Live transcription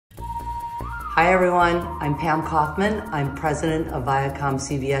Hi everyone, I'm Pam Kaufman. I'm president of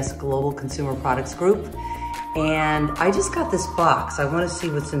ViacomCBS Global Consumer Products Group. And I just got this box. I want to see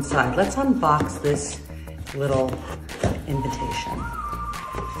what's inside. Let's unbox this little invitation.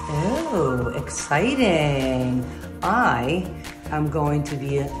 Oh, exciting. I am going to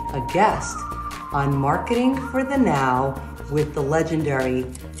be a guest on Marketing for the Now with the legendary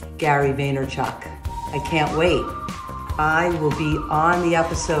Gary Vaynerchuk. I can't wait. I will be on the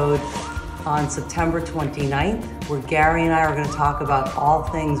episode on September 29th, where Gary and I are going to talk about all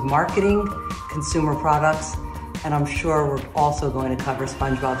things marketing, consumer products, and I'm sure we're also going to cover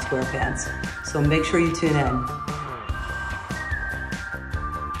SpongeBob SquarePants. So make sure you tune in.